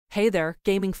Hey there,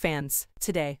 gaming fans.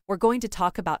 Today, we're going to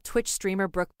talk about Twitch streamer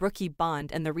BrookeAB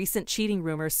and the recent cheating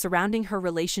rumors surrounding her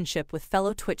relationship with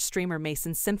fellow Twitch streamer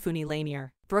Mason Symphony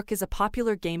Lanier. Brooke is a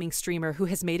popular gaming streamer who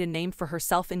has made a name for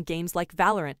herself in games like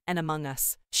Valorant and Among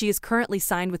Us. She is currently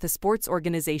signed with the sports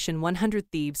organization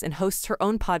 100 Thieves and hosts her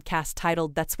own podcast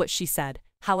titled That's What She Said.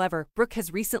 However, Brooke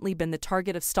has recently been the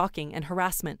target of stalking and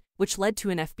harassment, which led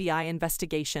to an FBI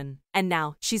investigation. And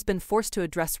now, she's been forced to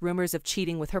address rumors of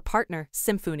cheating with her partner,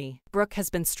 Symphony. Brooke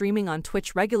has been streaming on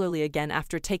Twitch regularly again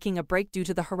after taking a break due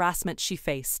to the harassment she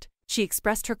faced. She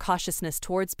expressed her cautiousness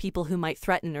towards people who might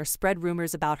threaten or spread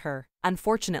rumors about her.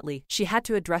 Unfortunately, she had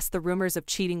to address the rumors of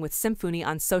cheating with Symphony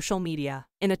on social media.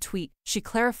 In a tweet, she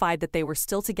clarified that they were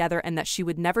still together and that she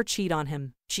would never cheat on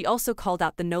him. She also called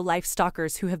out the no-life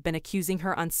stalkers who have been accusing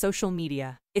her on social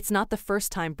media. It's not the first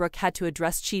time Brooke had to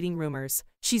address cheating rumors.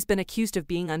 She's been accused of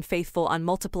being unfaithful on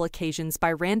multiple occasions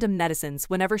by random netizens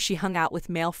whenever she hung out with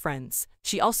male friends.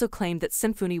 She also claimed that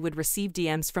Symphony would receive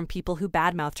DMs from people who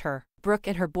badmouthed her. Brooke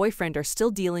and her boyfriend are still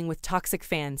dealing with toxic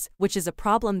fans, which is a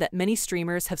problem that many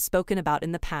streamers have spoken about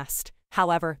in the past.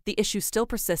 However, the issue still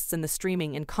persists in the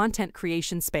streaming and content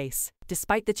creation space.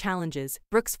 Despite the challenges,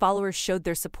 Brooke's followers showed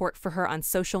their support for her on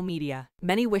social media.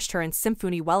 Many wished her and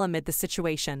Symphony well amid the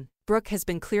situation. Brooke has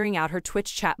been clearing out her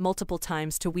Twitch chat multiple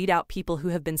times to weed out people who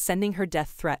have been sending her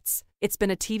death threats. It's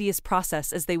been a tedious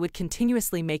process as they would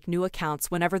continuously make new accounts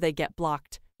whenever they get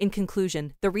blocked. In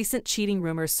conclusion, the recent cheating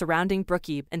rumors surrounding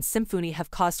BrookeAB and Symphony have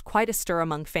caused quite a stir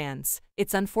among fans.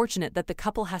 It's unfortunate that the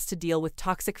couple has to deal with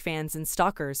toxic fans and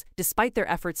stalkers, despite their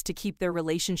efforts to keep their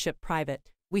relationship private.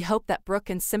 We hope that Brooke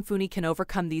and Symphony can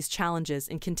overcome these challenges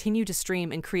and continue to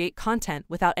stream and create content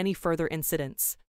without any further incidents.